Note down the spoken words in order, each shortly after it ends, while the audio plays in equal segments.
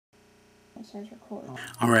It says record.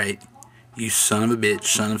 Alright, you son of a bitch,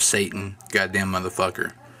 son of Satan, goddamn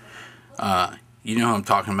motherfucker. You know who I'm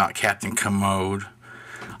talking about, Cpt.Commode.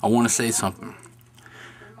 I want to say something.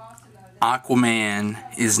 Aquaman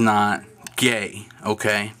is not gay,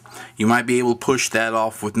 okay? You might be able to push that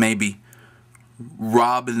off with maybe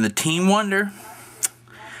Robin the Teen Wonder,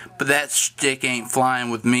 but that stick ain't flying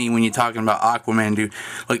with me when you're talking about Aquaman, dude.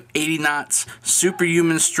 Like 80 knots,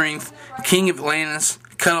 superhuman strength, King of Atlantis,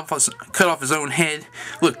 cut off his own head.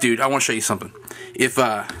 Look, dude, I want to show you something. If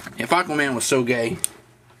Aquaman was so gay,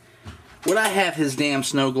 would I have his damn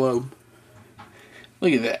snow globe?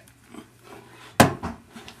 Look at that.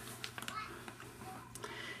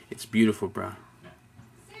 It's beautiful, bro.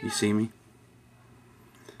 You see me?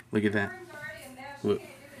 Look at that. Look.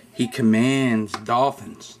 He commands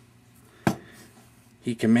dolphins.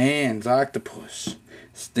 He commands octopus.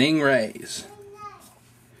 Stingrays.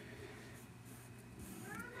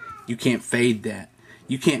 You can't fade that.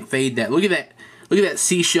 You can't fade that. Look at that. Look at that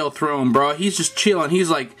seashell throne, bro. He's just chilling. He's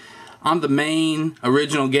like, I'm the main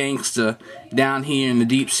original gangsta down here in the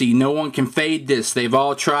deep sea. No one can fade this. They've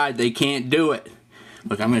all tried. They can't do it.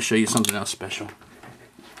 Look, I'm going to show you something else special.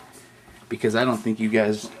 Because I don't think you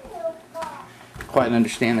guys quite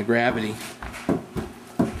understand the gravity.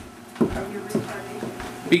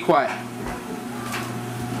 Be quiet.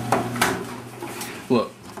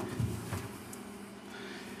 Look.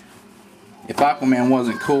 If Aquaman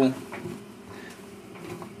wasn't cool,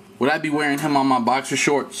 would I be wearing him on my boxer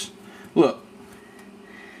shorts? Look.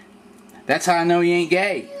 That's how I know he ain't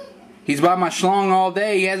gay. He's by my schlong all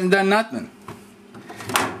day. He hasn't done nothing.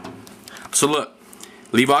 So look.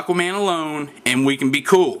 Leave Aquaman alone and we can be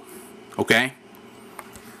cool. Okay?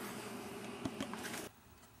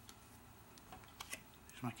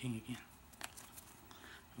 There's my king again.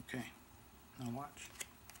 Okay. Now watch.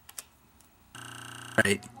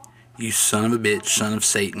 Alright. You son of a bitch, son of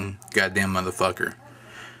Satan, goddamn motherfucker.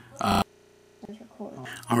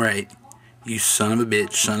 Alright. You son of a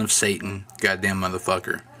bitch, son of Satan, goddamn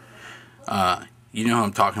motherfucker. You know who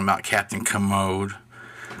I'm talking about, Cpt.Commode.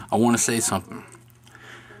 I want to say something.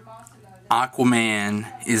 Aquaman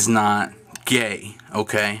is not gay,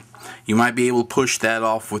 okay? You might be able to push that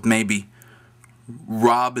off with maybe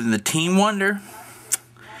Robin the Teen Wonder,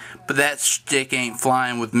 but that stick ain't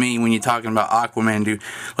flying with me when you're talking about Aquaman, dude.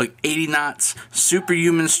 Like 80 knots,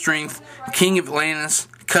 superhuman strength, King of Atlantis,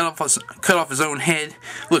 cut off his own head.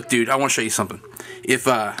 Look, dude, I want to show you something. If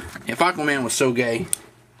Aquaman was so gay,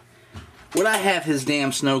 would I have his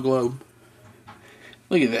damn snow globe?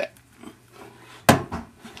 Look at that.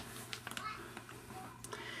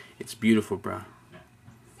 It's beautiful, bro.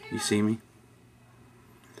 You see me?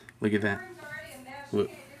 Look at that. Look.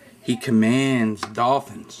 He commands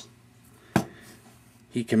dolphins.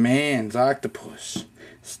 He commands octopus.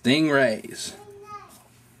 Stingrays.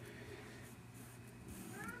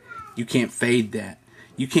 You can't fade that.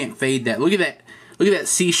 You can't fade that. Look at that. Look at that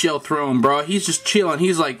seashell throne, bro. He's just chilling.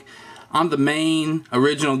 He's like, I'm the main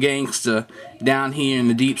original gangsta down here in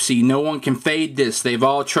the deep sea. No one can fade this. They've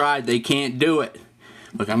all tried. They can't do it.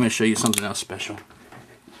 Look, I'm going to show you something else special.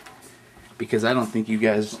 Because I don't think you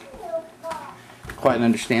guys quite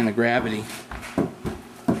understand the gravity.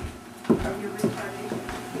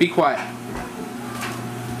 Be quiet.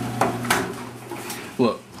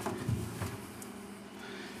 Look.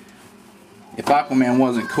 If Aquaman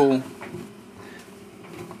wasn't cool,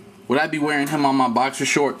 would I be wearing him on my boxer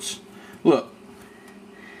shorts? Look.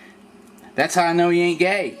 That's how I know he ain't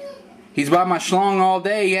gay. He's by my schlong all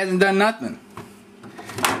day. He hasn't done nothing.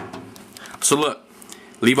 So look,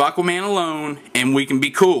 leave Aquaman alone and we can be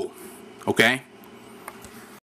cool, okay?